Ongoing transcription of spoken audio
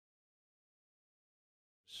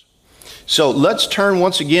So let's turn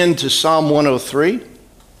once again to Psalm 103.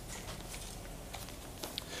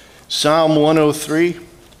 Psalm 103.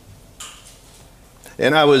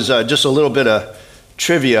 And I was just a little bit of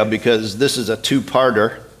trivia because this is a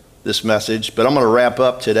two-parter, this message, but I'm going to wrap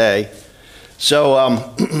up today. So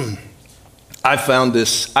I found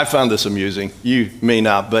this amusing. You may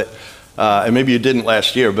not, but and maybe you didn't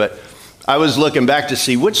last year, but I was looking back to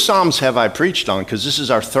see which Psalms have I preached on, because this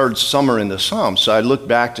is our third summer in the Psalms. So I looked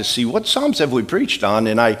back to see what Psalms have we preached on,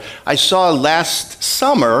 and I saw last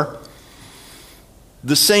summer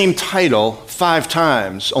the same title 5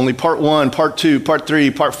 times, only part 1, part 2, part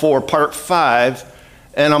 3, part 4, part 5,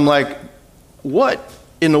 and I'm like, what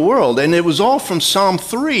in the world? And it was all from Psalm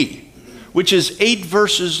 3, which is 8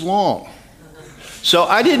 verses long. So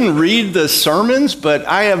I didn't read the sermons, but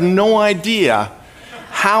I have no idea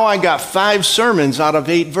how I got 5 sermons out of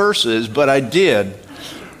 8 verses, but I did.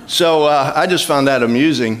 So I just found that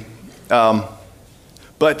amusing.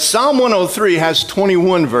 But Psalm 103 has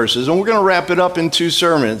 21 verses, and we're going to wrap it up in 2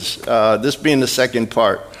 sermons, this being the second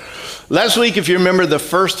part. Last week, if you remember, the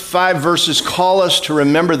first 5 verses call us to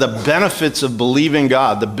remember the benefits of believing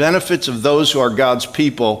God, the benefits of those who are God's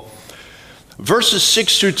people. Verses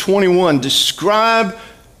 6 through 21 describe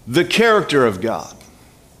the character of God.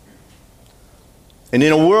 And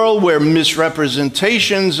in a world where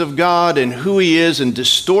misrepresentations of God and who He is and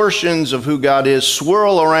distortions of who God is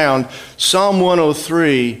swirl around, Psalm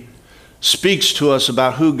 103 speaks to us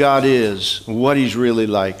about who God is, what He's really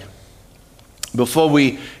like. Before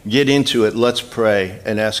we get into it, let's pray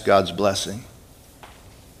and ask God's blessing.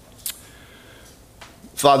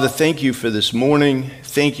 Father, thank you for this morning.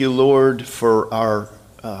 Thank you, Lord, for our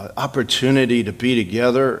opportunity to be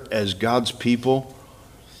together as God's people.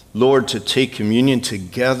 Lord, to take communion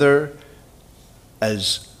together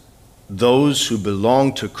as those who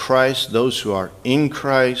belong to Christ, those who are in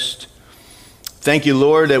Christ. Thank you,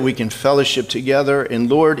 Lord, that we can fellowship together. And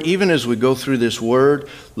Lord, even as we go through this word,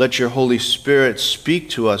 let your Holy Spirit speak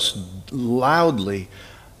to us loudly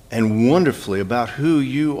and wonderfully about who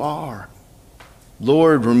you are.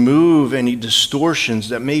 Lord, remove any distortions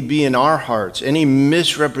that may be in our hearts, any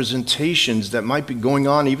misrepresentations that might be going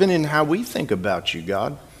on even in how we think about you,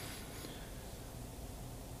 God.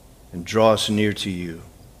 And draw us near to you.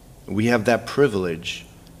 We have that privilege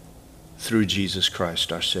through Jesus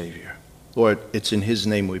Christ, our Savior. Lord, it's in His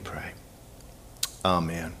name we pray.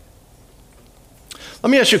 Amen. Let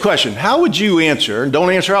me ask you a question. How would you answer, and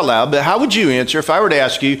don't answer out loud, but how would you answer if I were to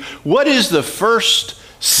ask you, what is the first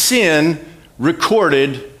sin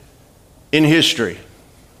recorded in history?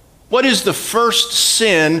 What is the first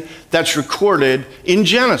sin that's recorded in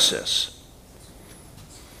Genesis?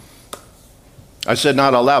 I said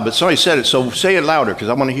not out loud, but somebody said it, so say it louder because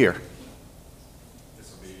I want to hear.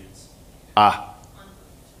 Disobedience.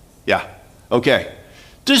 Yeah. Okay.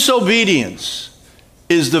 Disobedience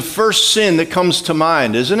is the first sin that comes to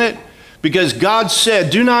mind, isn't it? Because God said,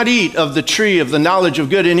 do not eat of the tree of the knowledge of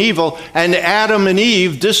good and evil, and Adam and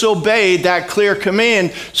Eve disobeyed that clear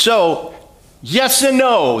command. So, yes and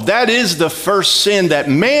no, that is the first sin that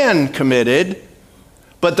man committed,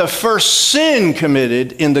 but the first sin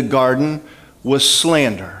committed in the garden was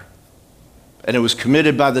slander, and it was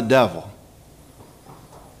committed by the devil.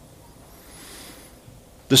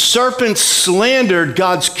 The serpent slandered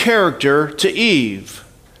God's character to Eve.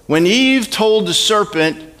 When Eve told the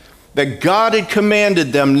serpent that God had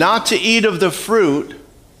commanded them not to eat of the fruit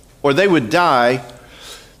or they would die,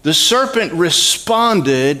 the serpent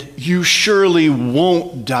responded, "You surely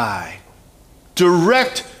won't die."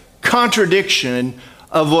 Direct contradiction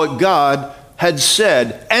of what God had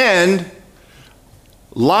said, and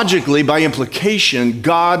logically, by implication,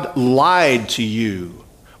 God lied to you.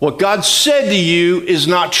 What God said to you is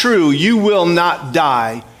not true. You will not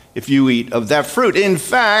die if you eat of that fruit. In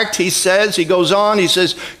fact, he says,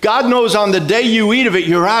 God knows on the day you eat of it,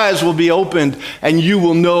 your eyes will be opened and you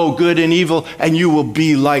will know good and evil and you will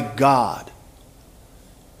be like God.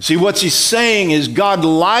 See, what he's saying is God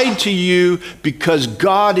lied to you because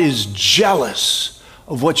God is jealous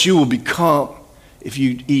of what you will become if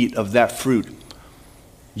you eat of that fruit.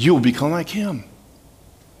 You will become like him.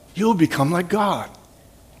 You will become like God.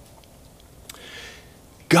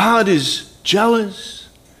 God is jealous.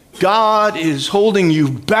 God is holding you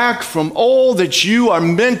back from all that you are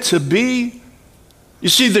meant to be. You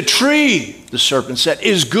see, the tree, the serpent said,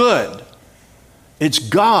 is good. It's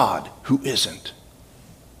God who isn't.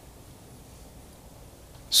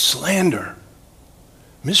 Slander,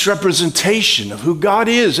 misrepresentation of who God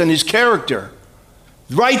is and his character,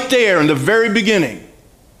 right there in the very beginning.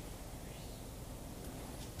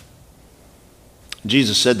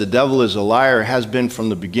 Jesus said the devil is a liar, has been from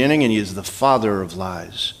the beginning, and he is the father of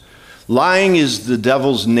lies. Lying is the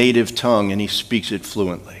devil's native tongue, and he speaks it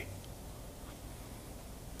fluently.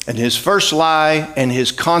 And his first lie and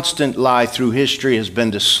his constant lie through history has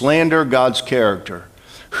been to slander God's character,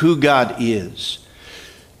 who God is.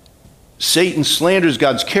 Satan slanders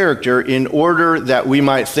God's character in order that we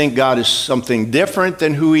might think God is something different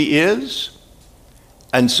than who he is,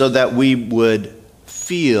 and so that we would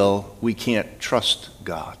feel we can't trust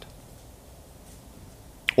God,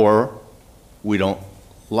 or we don't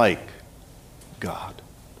like God.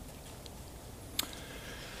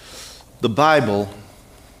 The Bible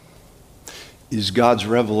is God's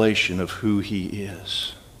revelation of who he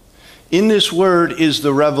is. In this word is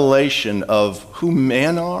the revelation of who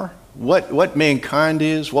men are, what mankind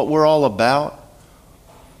is, what we're all about.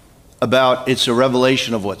 It's a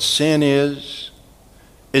revelation of what sin is.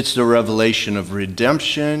 It's the revelation of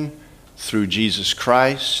redemption through Jesus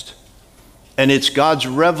Christ. And it's God's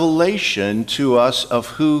revelation to us of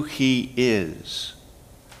who he is.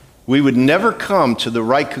 We would never come to the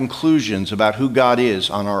right conclusions about who God is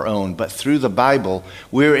on our own, but through the Bible,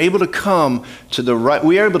 we are able to come to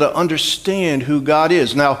we are able to understand who God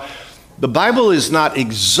is. Now, the Bible is not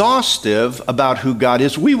exhaustive about who God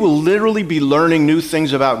is. We will literally be learning new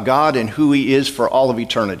things about God and who he is for all of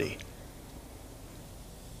eternity.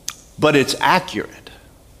 But it's accurate.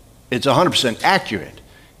 It's 100% accurate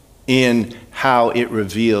in how it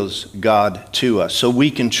reveals God to us. So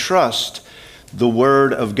we can trust the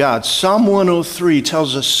Word of God. Psalm 103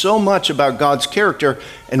 tells us so much about God's character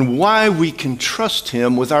and why we can trust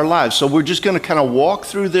him with our lives. So we're just going to kind of walk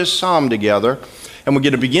through this psalm together. And we're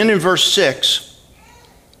going to begin in verse 6,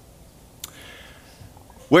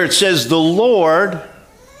 where it says, "The Lord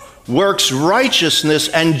works righteousness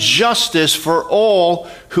and justice for all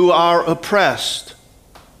who are oppressed."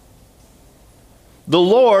 The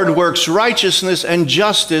Lord works righteousness and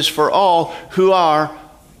justice for all who are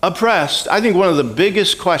oppressed. I think one of the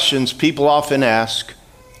biggest questions people often ask,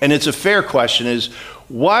 and it's a fair question, is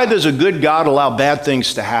why does a good God allow bad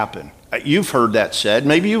things to happen? You've heard that said.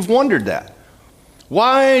 Maybe you've wondered that.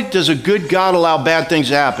 Why does a good God allow bad things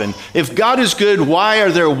to happen? If God is good, why are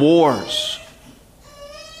there wars?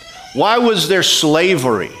 Why was there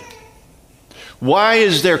slavery? Why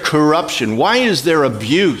is there corruption? Why is there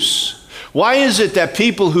abuse? Why is it that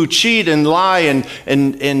people who cheat and lie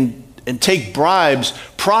and take bribes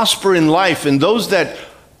prosper in life, and those that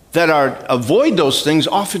avoid those things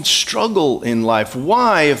often struggle in life?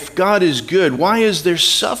 Why, if God is good, why is there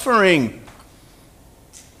suffering?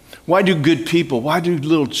 Why do good people, why do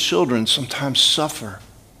little children sometimes suffer?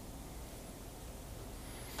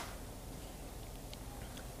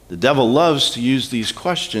 The devil loves to use these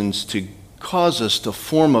questions to cause us to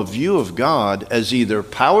form a view of God as either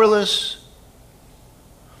powerless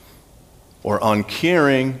or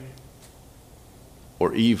uncaring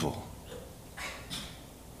or evil.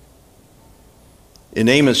 In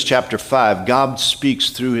Amos chapter 5, God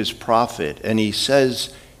speaks through his prophet, and he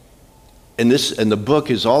says, and the book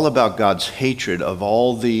is all about God's hatred of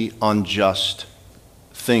all the unjust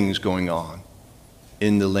things going on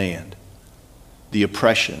in the land. The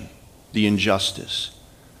oppression, the injustice,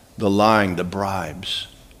 the lying, the bribes.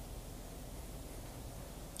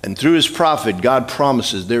 And through his prophet, God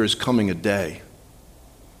promises there is coming a day.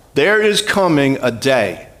 There is coming a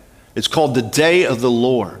day. It's called the day of the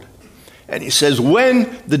Lord. And he says,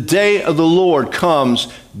 when the day of the Lord comes,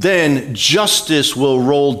 then justice will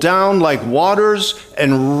roll down like waters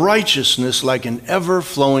and righteousness like an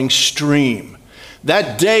ever-flowing stream.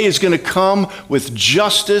 That day is going to come with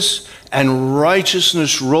justice and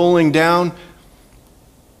righteousness rolling down.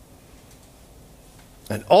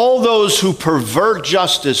 And all those who pervert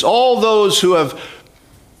justice, all those who have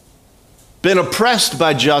been oppressed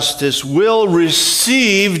by justice will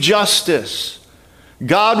receive justice.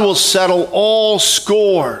 God will settle all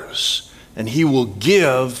scores, and he will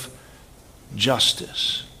give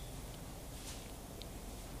justice.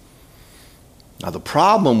 Now, the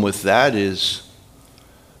problem with that is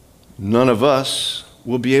none of us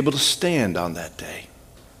will be able to stand on that day.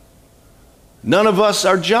 None of us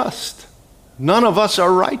are just. None of us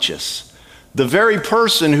are righteous. The very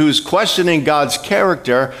person who's questioning God's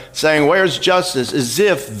character, saying, where's justice, as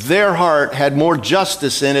if their heart had more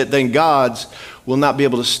justice in it than God's, will not be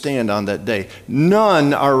able to stand on that day.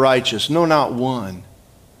 None are righteous, no, not one.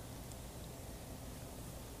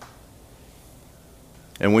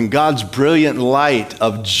 And when God's brilliant light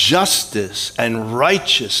of justice and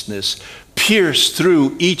righteousness pierce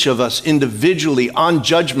through each of us individually on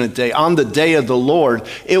Judgment Day, on the day of the Lord.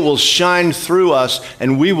 It will shine through us,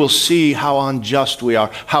 and we will see how unjust we are,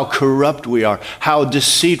 how corrupt we are, how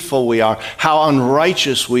deceitful we are, how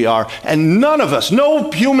unrighteous we are. And none of us, no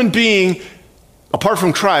human being apart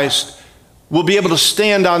from Christ, will be able to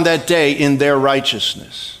stand on that day in their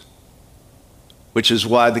righteousness. Which is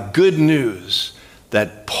why the good news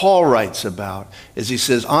that Paul writes about is he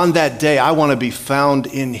says, on that day, I want to be found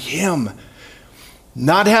in him.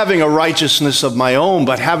 Not having a righteousness of my own,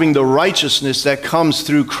 but having the righteousness that comes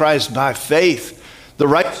through Christ by faith. The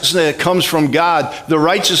righteousness that comes from God. The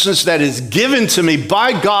righteousness that is given to me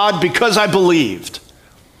by God because I believed.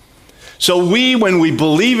 So when we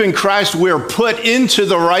believe in Christ, we're put into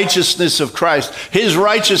the righteousness of Christ. His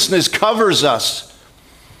righteousness covers us.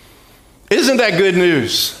 Isn't that good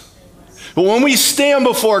news? But when we stand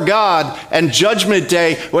before God and Judgment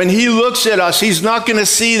Day, when he looks at us, he's not going to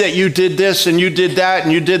see that you did this and you did that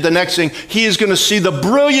and you did the next thing. He is going to see the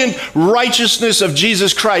brilliant righteousness of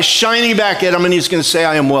Jesus Christ shining back at him, and he's going to say,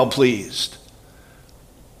 I am well pleased.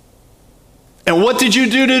 And what did you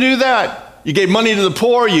do to do that? You gave money to the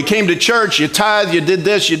poor, you came to church, you tithed, you did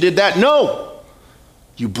this, you did that. No,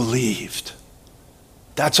 you believed.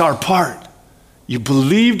 That's our part. You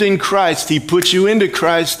believed in Christ, he put you into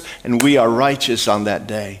Christ, and we are righteous on that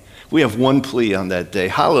day. We have one plea on that day,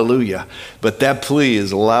 hallelujah. But that plea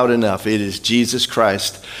is loud enough. It is Jesus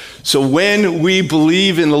Christ. So when we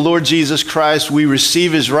believe in the Lord Jesus Christ, we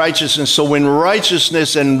receive his righteousness. So when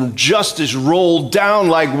righteousness and justice roll down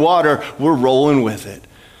like water, we're rolling with it.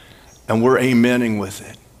 And we're amening with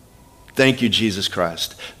it. Thank you, Jesus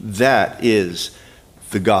Christ. That is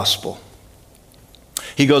the gospel.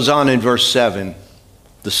 He goes on in verse 7,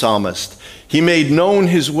 the psalmist. He made known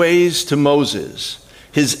his ways to Moses,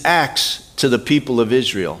 his acts to the people of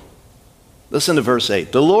Israel. Listen to verse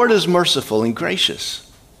 8. The Lord is merciful and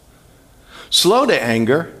gracious, slow to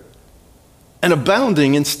anger, and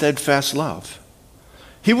abounding in steadfast love.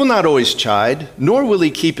 He will not always chide, nor will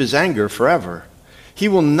he keep his anger forever. He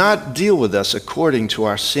will not deal with us according to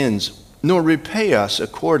our sins, nor repay us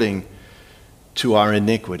according to our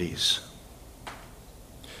iniquities.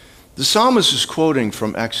 The psalmist is quoting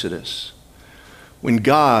from Exodus, when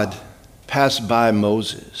God passed by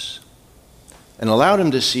Moses and allowed him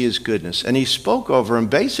to see his goodness. And he spoke over him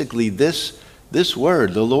basically this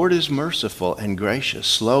word, the Lord is merciful and gracious,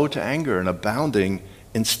 slow to anger and abounding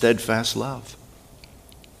in steadfast love.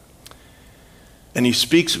 And he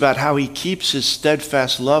speaks about how he keeps his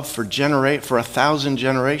steadfast love for 1,000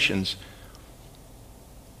 generations.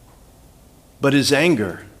 But his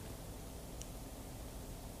anger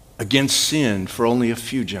against sin for only a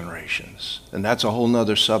few generations. And that's a whole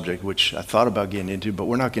nother subject, which I thought about getting into, but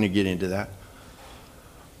we're not going to get into that.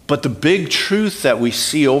 But the big truth that we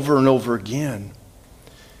see over and over again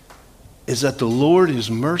is that the Lord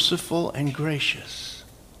is merciful and gracious,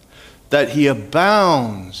 that he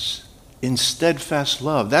abounds in steadfast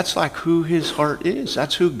love. That's like who his heart is.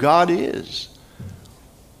 That's who God is.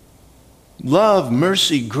 Love,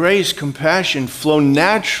 mercy, grace, compassion flow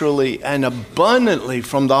naturally and abundantly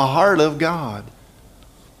from the heart of God.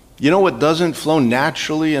 You know what doesn't flow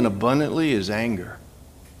naturally and abundantly is anger.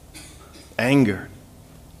 Anger.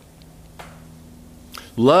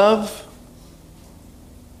 Love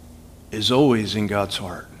is always in God's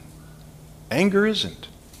heart. Anger isn't.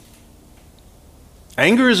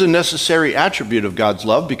 Anger is a necessary attribute of God's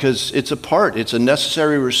love because it's a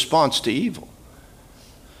necessary response to evil.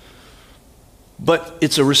 But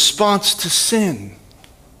it's a response to sin.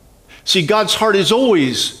 See, God's heart is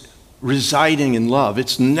always residing in love.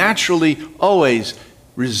 It's naturally always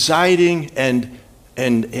residing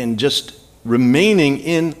and just remaining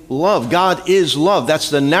in love. God is love. That's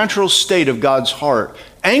the natural state of God's heart.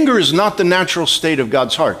 Anger is not the natural state of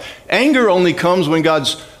God's heart. Anger only comes when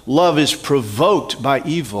God's love is provoked by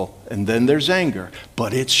evil, and then there's anger.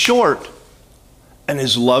 But it's short, and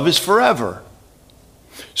his love is forever.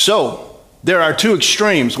 So, there are two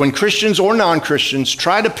extremes. When Christians or non-Christians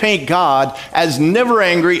try to paint God as never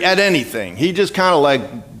angry at anything. He just kind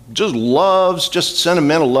of just loves, just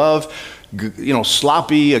sentimental love,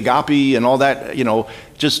 sloppy, agape, and all that,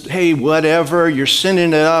 just, hey, whatever, you're sending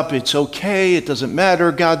it up, it's okay, it doesn't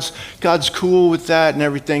matter, God's cool with that and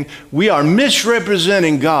everything. We are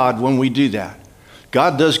misrepresenting God when we do that.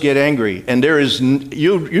 God does get angry, and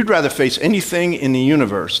you'd rather face anything in the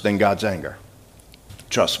universe than God's anger.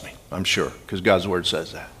 Trust me, I'm sure, because God's word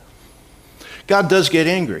says that. God does get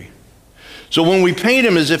angry. So when we paint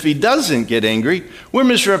him as if he doesn't get angry, we're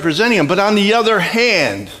misrepresenting him. But on the other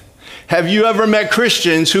hand, have you ever met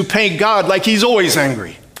Christians who paint God like he's always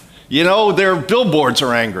angry? Their billboards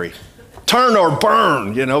are angry. turn or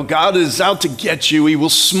burn. God is out to get you. He will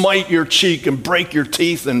smite your cheek and break your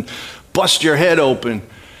teeth and bust your head open.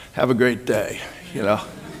 Have a great day,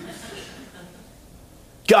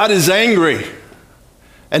 God is angry.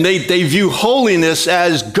 And they view holiness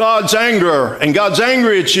as God's anger, and God's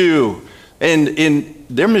angry at you. And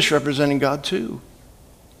they're misrepresenting God too.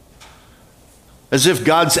 As if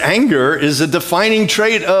God's anger is a defining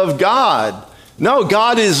trait of God. No,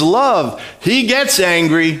 God is love. He gets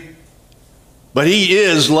angry, but he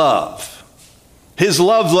is love. His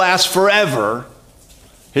love lasts forever.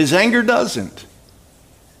 His anger doesn't.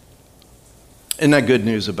 Isn't that good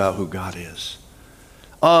news about who God is?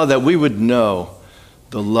 Oh, that we would know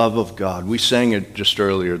the love of God. We sang it just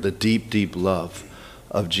earlier, the deep, deep love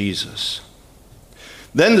of Jesus.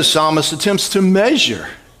 Then the psalmist attempts to measure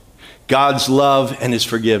God's love and his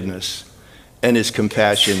forgiveness and his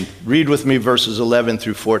compassion. Read with me verses 11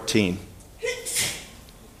 through 14.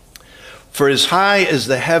 For as high as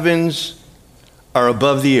the heavens are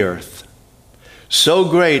above the earth, so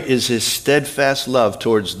great is his steadfast love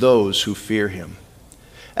towards those who fear him.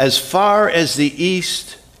 As far as the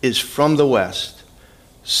east is from the west,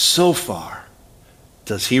 so far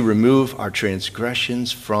does he remove our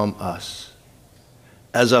transgressions from us.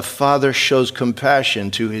 As a father shows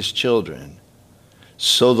compassion to his children,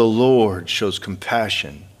 so the Lord shows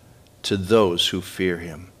compassion to those who fear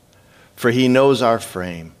him. For he knows our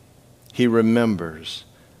frame. He remembers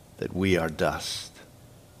that we are dust.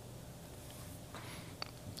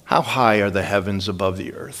 How high are the heavens above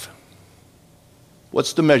the earth?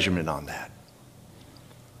 What's the measurement on that?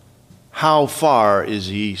 How far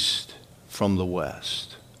is east from the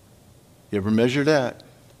west? You ever measure that?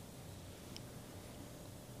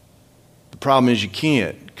 The problem is you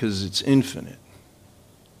can't, because it's infinite.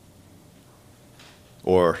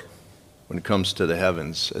 Or when it comes to the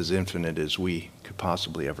heavens, as infinite as we could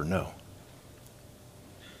possibly ever know.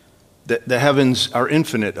 The heavens are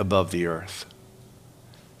infinite above the earth.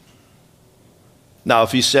 Now,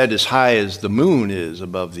 if he said as high as the moon is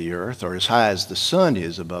above the earth, or as high as the sun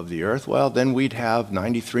is above the earth, well, then we'd have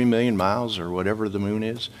 93 million miles or whatever the moon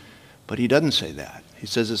is. But he doesn't say that. He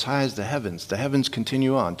says as high as the heavens. The heavens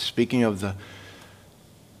continue on. Speaking of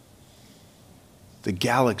the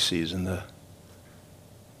galaxies and the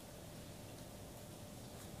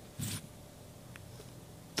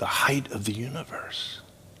height of the universe.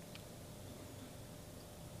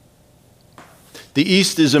 The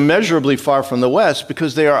east is immeasurably far from the west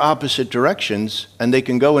because they are opposite directions, and they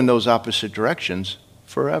can go in those opposite directions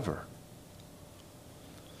forever.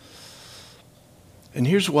 And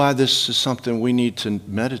here's why this is something we need to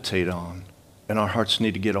meditate on and our hearts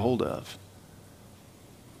need to get a hold of.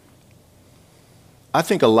 I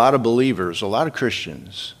think a lot of believers, a lot of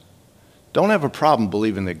Christians, don't have a problem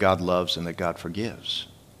believing that God loves and that God forgives.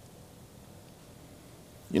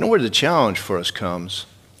 You know where the challenge for us comes?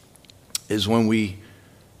 Is when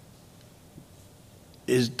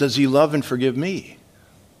does he love and forgive me?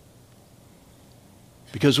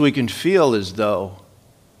 Because we can feel as though,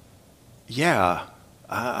 yeah,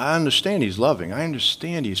 I understand he's loving. I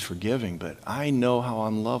understand he's forgiving, but I know how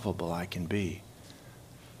unlovable I can be.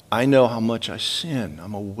 I know how much I sin.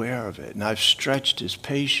 I'm aware of it. And I've stretched his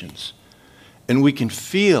patience. And we can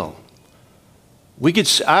feel.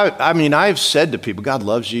 I've said to people, God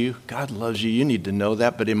loves you. God loves you. You need to know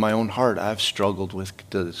that. But in my own heart, I've struggled with,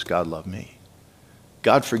 does God love me?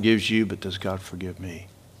 God forgives you, but does God forgive me?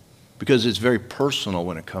 Because it's very personal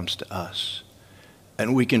when it comes to us.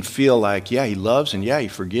 And we can feel like, yeah, he loves and yeah, he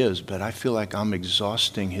forgives, but I feel like I'm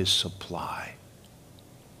exhausting his supply.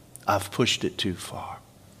 I've pushed it too far.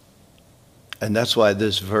 And that's why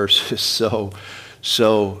this verse is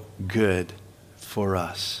so good for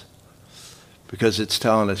us. Because it's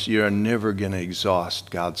telling us you are never going to exhaust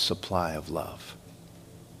God's supply of love.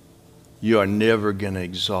 You are never going to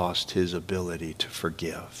exhaust his ability to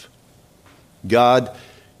forgive. God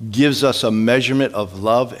gives us a measurement of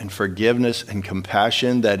love and forgiveness and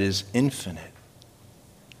compassion that is infinite.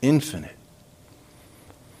 Infinite.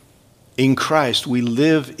 In Christ, we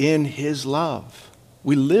live in his love.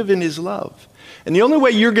 We live in his love. And the only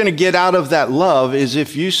way you're going to get out of that love is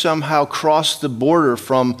if you somehow cross the border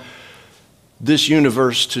from this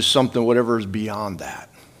universe to something, whatever is beyond that.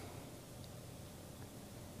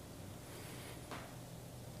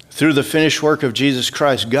 Through the finished work of Jesus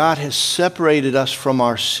Christ, God has separated us from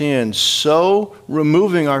our sin, so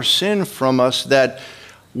removing our sin from us that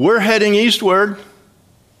we're heading eastward.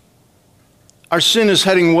 Our sin is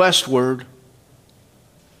heading westward.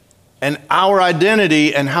 And our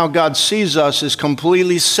identity and how God sees us is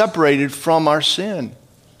completely separated from our sin.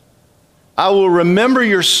 I will remember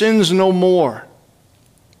your sins no more.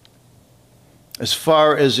 As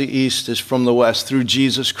far as the east is from the west, through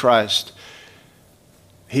Jesus Christ,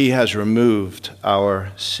 he has removed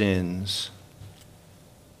our sins.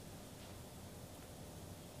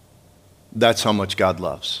 That's how much God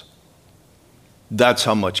loves. That's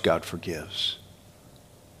how much God forgives.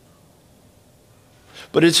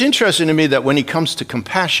 But it's interesting to me that when he comes to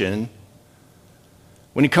compassion,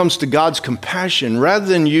 when he comes to God's compassion, rather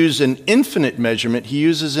than use an infinite measurement, he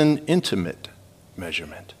uses an intimate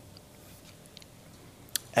measurement.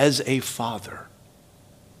 As a father.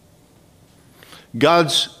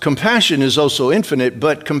 God's compassion is also infinite,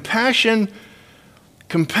 but compassion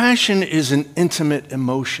is an intimate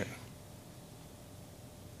emotion.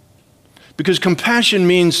 Because compassion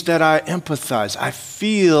means that I empathize. I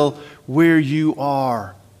feel where you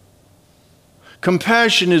are.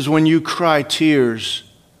 Compassion is when you cry tears,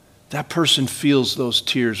 that person feels those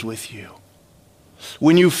tears with you.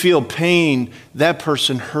 When you feel pain, that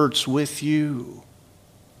person hurts with you.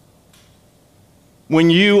 When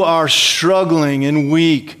you are struggling and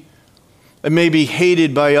weak, and maybe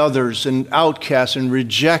hated by others and outcast and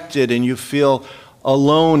rejected, and you feel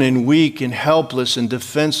alone and weak and helpless and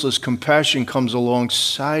defenseless, compassion comes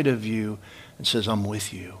alongside of you and says, I'm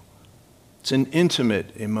with you. It's an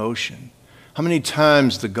intimate emotion. How many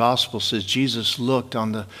times the gospel says Jesus looked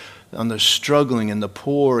on the struggling and the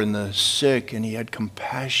poor and the sick, and he had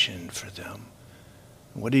compassion for them.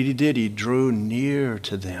 And what he did, he drew near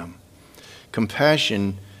to them.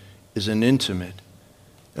 Compassion is an intimate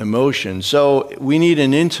emotion. So we need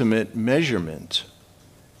an intimate measurement.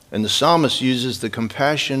 And the psalmist uses the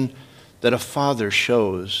compassion that a father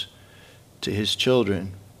shows to his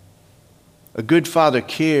children. A good father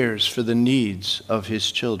cares for the needs of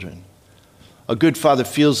his children. A good father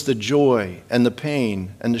feels the joy and the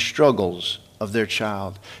pain and the struggles of their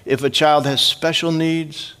child. If a child has special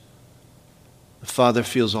needs, the father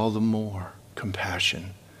feels all the more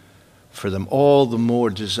compassion for them, all the more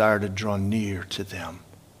desire to draw near to them,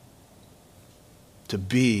 to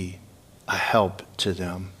be a help to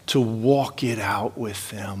them, to walk it out with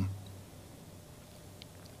them.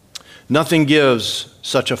 Nothing gives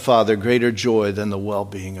such a father greater joy than the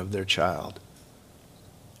well-being of their child.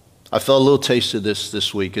 I felt a little taste of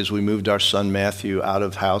this week as we moved our son Matthew out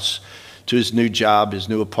of house to his new job, his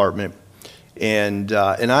new apartment. And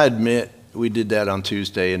I admit, we did that on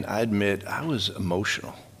Tuesday, and I admit I was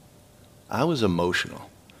emotional. I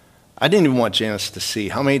didn't even want Janice to see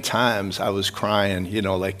how many times I was crying,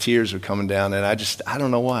 like tears were coming down, and I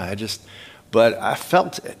don't know why, but I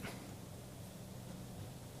felt it.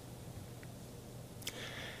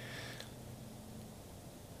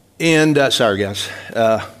 And, sorry guys.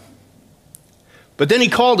 But then he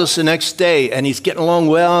called us the next day, and he's getting along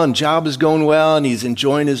well, and job is going well, and he's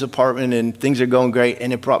enjoying his apartment, and things are going great,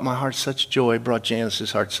 and it brought my heart such joy, it brought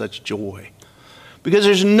Janice's heart such joy. Because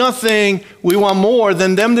there's nothing we want more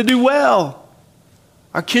than them to do well.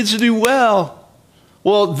 Our kids to do well.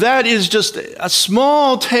 Well, that is just a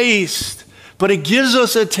small taste, but it gives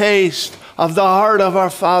us a taste of the heart of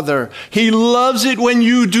our Father. He loves it when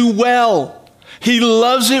you do well. He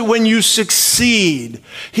loves it when you succeed.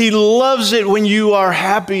 He loves it when you are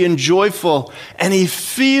happy and joyful. And he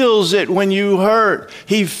feels it when you hurt.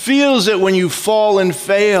 He feels it when you fall and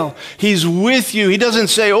fail. He's with you. He doesn't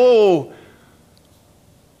say, oh,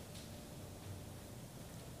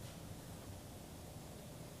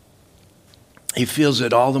 he feels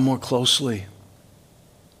it all the more closely.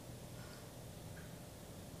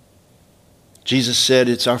 Jesus said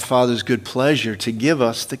it's our Father's good pleasure to give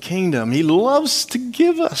us the kingdom. He loves to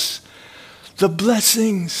give us the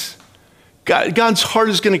blessings. God's heart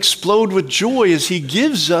is going to explode with joy as he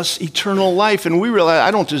gives us eternal life. And we realize,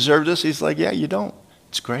 I don't deserve this. He's like, yeah, you don't.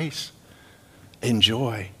 It's grace.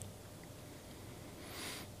 Enjoy.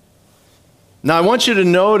 Now, I want you to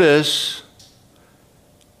notice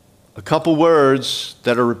a couple words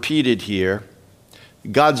that are repeated here.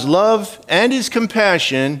 God's love and his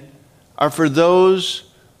compassion are for those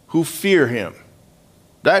who fear him.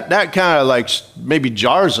 That kind of like maybe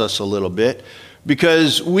jars us a little bit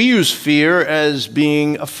because we use fear as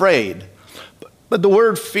being afraid. But the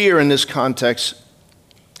word fear in this context,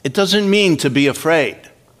 it doesn't mean to be afraid.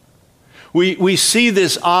 We see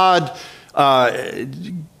this odd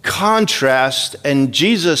contrast, and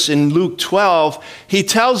Jesus in Luke 12, he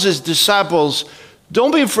tells his disciples,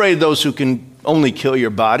 don't be afraid of those who can only kill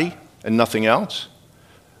your body and nothing else.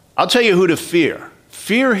 I'll tell you who to fear.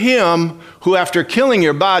 Fear him who after killing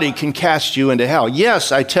your body can cast you into hell.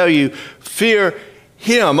 Yes, I tell you, fear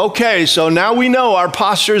him. Okay, so now we know our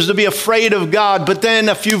posture is to be afraid of God, but then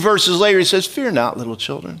a few verses later he says, fear not, little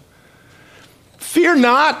children. Fear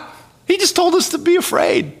not. He just told us to be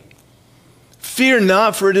afraid. Fear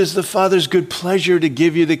not, for it is the Father's good pleasure to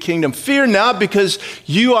give you the kingdom. Fear not, because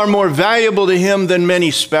you are more valuable to him than many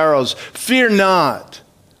sparrows. Fear not.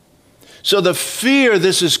 So the fear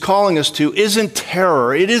this is calling us to isn't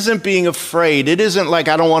terror. It isn't being afraid. It isn't like,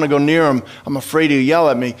 I don't want to go near him. I'm afraid he'll yell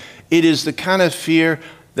at me. It is the kind of fear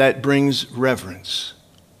that brings reverence.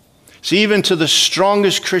 See, even to the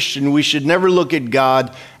strongest Christian, we should never look at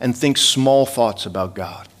God and think small thoughts about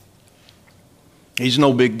God. He's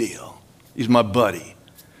no big deal. He's my buddy.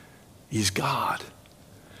 He's God.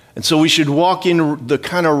 And so we should walk in the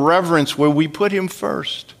kind of reverence where we put him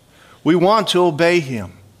first. We want to obey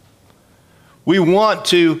him. We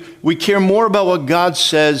care more about what God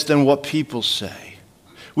says than what people say.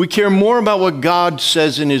 We care more about what God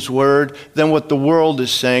says in his word than what the world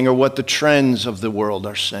is saying or what the trends of the world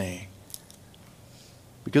are saying.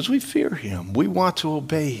 Because we fear him. We want to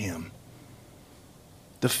obey him.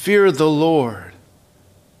 The fear of the Lord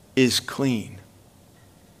is clean.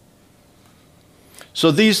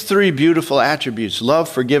 So these three beautiful attributes, love,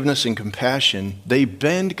 forgiveness, and compassion, they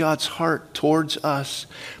bend God's heart towards us,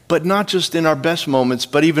 but not just in our best moments,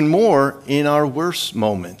 but even more in our worst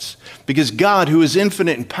moments. Because God, who is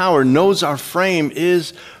infinite in power, knows our frame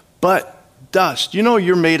is but dust. You know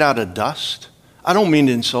you're made out of dust? I don't mean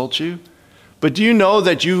to insult you, but do you know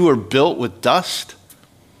that you were built with dust?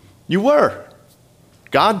 You were.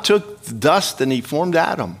 God took the dust and he formed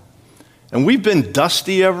Adam. And we've been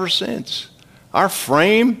dusty ever since. Our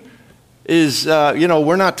frame is,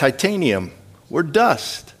 we're not titanium. We're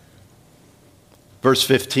dust. Verse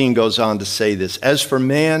 15 goes on to say this. As for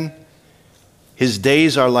man, his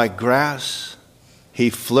days are like grass. He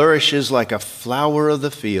flourishes like a flower of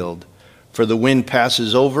the field. For the wind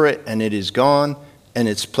passes over it, and it is gone, and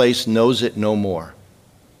its place knows it no more.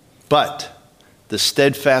 But the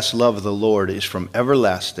steadfast love of the Lord is from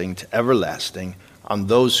everlasting to everlasting on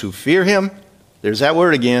those who fear him. There's that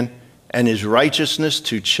word again. And his righteousness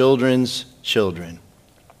to children's children.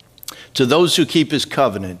 To those who keep his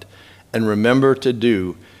covenant and remember to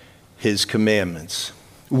do his commandments.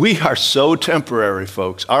 We are so temporary,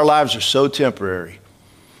 folks. Our lives are so temporary.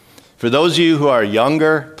 For those of you who are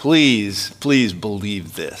younger, please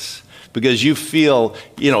believe this. Because you feel,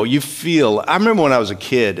 I remember when I was a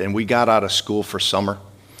kid and we got out of school for summer.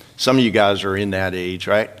 Some of you guys are in that age,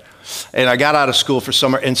 right? And I got out of school for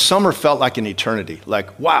summer, and summer felt like an eternity.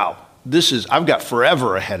 Like, wow. I've got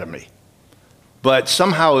forever ahead of me. But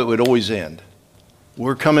somehow it would always end.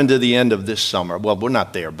 We're coming to the end of this summer. Well, we're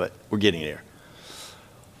not there, but we're getting there.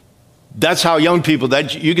 That's how young people,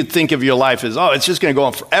 that you could think of your life as, it's just going to go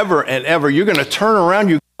on forever and ever. You're going to turn around,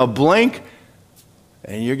 you're going to blink,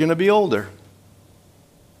 and you're going to be older.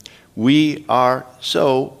 We are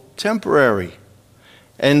so temporary.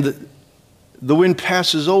 And the wind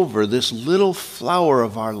passes over this little flower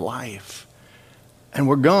of our life, and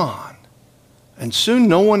we're gone. And soon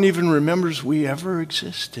no one even remembers we ever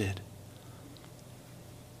existed.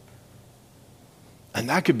 And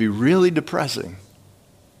that could be really depressing.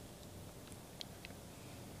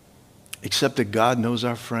 Except that God knows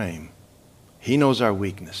our frame. He knows our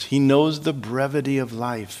weakness. He knows the brevity of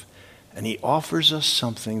life. And he offers us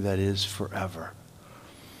something that is forever.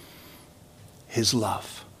 His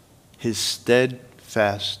love. His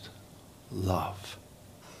steadfast love.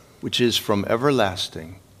 Which is from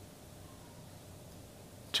everlasting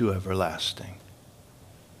to everlasting.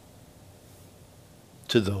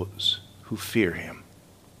 To those who fear him.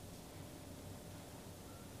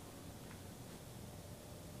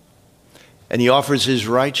 And he offers his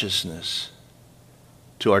righteousness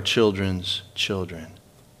to our children's children.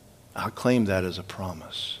 I'll claim that as a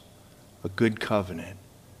promise, a good covenant.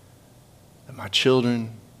 That my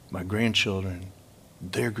children, my grandchildren,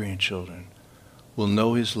 their grandchildren will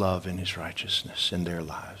know his love and his righteousness in their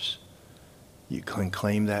lives. You can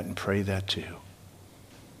claim that and pray that too.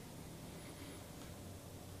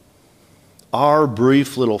 Our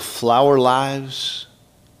brief little flower lives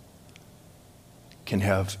can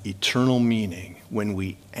have eternal meaning when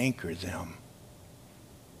we anchor them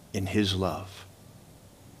in his love,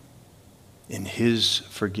 in his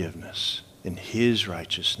forgiveness, in his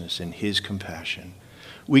righteousness, in his compassion.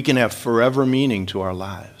 We can have forever meaning to our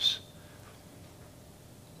lives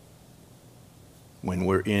when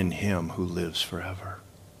we're in him who lives forever.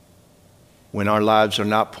 When our lives are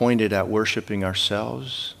not pointed at worshiping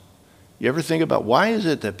ourselves. You ever think about why is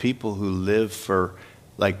it that people who live for,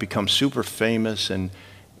 become super famous and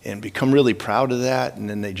become really proud of that, and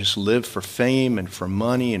then they just live for fame and for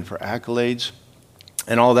money and for accolades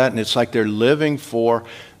and all that, and it's like they're living for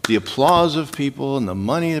the applause of people and the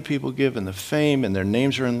money that people give and the fame, and their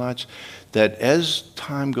names are in lights, that as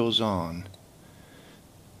time goes on,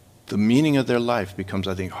 the meaning of their life becomes,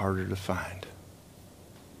 I think, harder to find.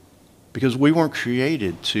 Because we weren't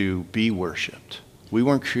created to be worshiped. We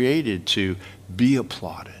weren't created to be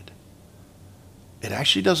applauded. It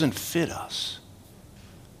actually doesn't fit us.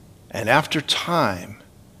 And after time,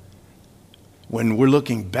 when we're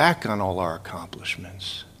looking back on all our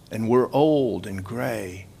accomplishments, and we're old and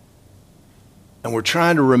gray, and we're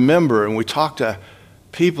trying to remember, and we talk to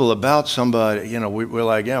people about somebody, we're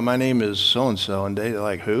like, yeah, my name is so-and-so, and they're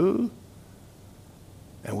like, who?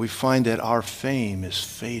 And we find that our fame is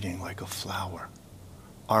fading like a flower,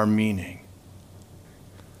 our meaning.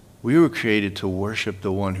 We were created to worship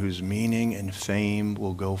the one whose meaning and fame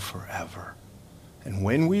will go forever. And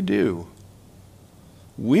when we do,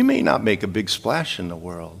 we may not make a big splash in the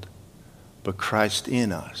world, but Christ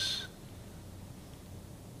in us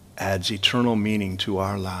adds eternal meaning to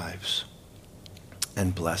our lives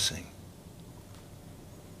and blessing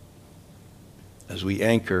as we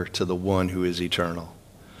anchor to the one who is eternal.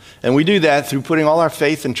 And we do that through putting all our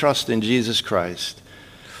faith and trust in Jesus Christ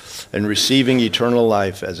and receiving eternal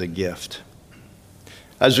life as a gift.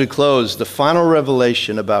 As we close, the final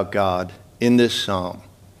revelation about God in this psalm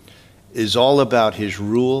is all about his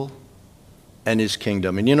rule and his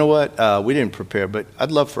kingdom. And you know what? We didn't prepare, but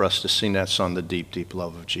I'd love for us to sing that song, The Deep, Deep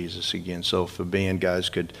Love of Jesus, again. So if the band guys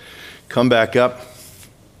could come back up.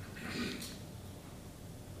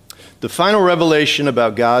 The final revelation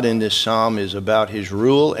about God in this psalm is about his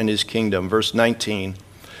rule and his kingdom. Verse 19,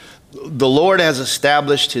 the Lord has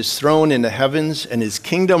established his throne in the heavens, and his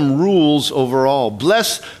kingdom rules over all.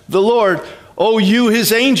 Bless the Lord, O you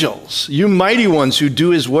his angels, you mighty ones who do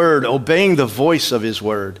his word, obeying the voice of his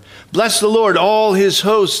word. Bless the Lord, all his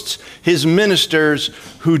hosts, his ministers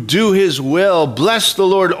who do his will. Bless the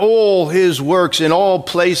Lord, all his works in all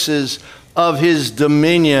places of his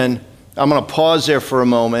dominion. I'm going to pause there for a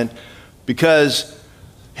moment, because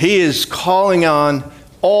he is calling on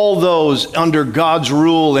all those under God's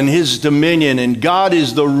rule and his dominion, and God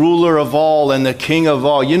is the ruler of all and the king of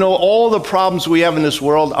all. You know, all the problems we have in this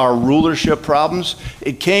world are rulership problems.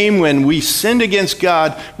 It came when we sinned against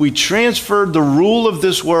God. We transferred the rule of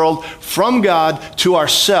this world from God to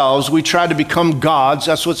ourselves. We tried to become gods.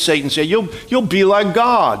 That's what Satan said. You'll be like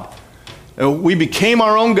God. We became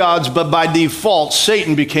our own gods, but by default,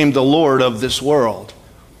 Satan became the Lord of this world.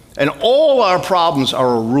 And all our problems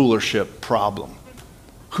are a rulership problem.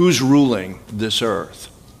 Who's ruling this earth?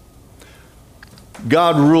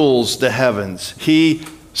 God rules the heavens. He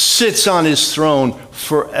sits on his throne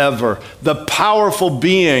forever. The powerful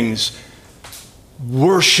beings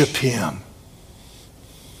worship him.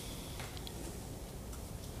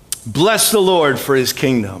 Bless the Lord for his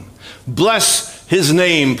kingdom. Bless his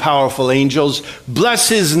name, powerful angels. Bless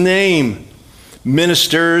his name,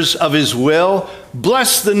 ministers of his will.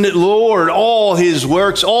 Bless the Lord, all his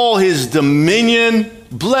works, all his dominion.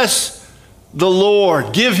 Bless the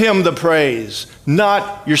Lord. Give him the praise.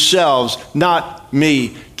 Not yourselves, not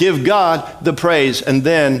me. Give God the praise. And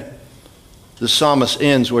then the psalmist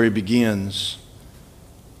ends where he begins.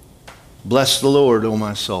 Bless the Lord, O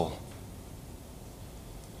my soul.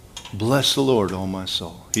 Bless the Lord, O my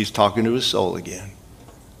soul. He's talking to his soul again.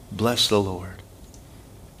 Bless the Lord.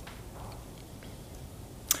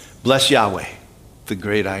 Bless Yahweh, the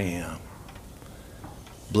great I am.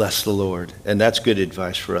 Bless the Lord. And that's good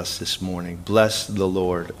advice for us this morning. Bless the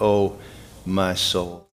Lord, O my soul.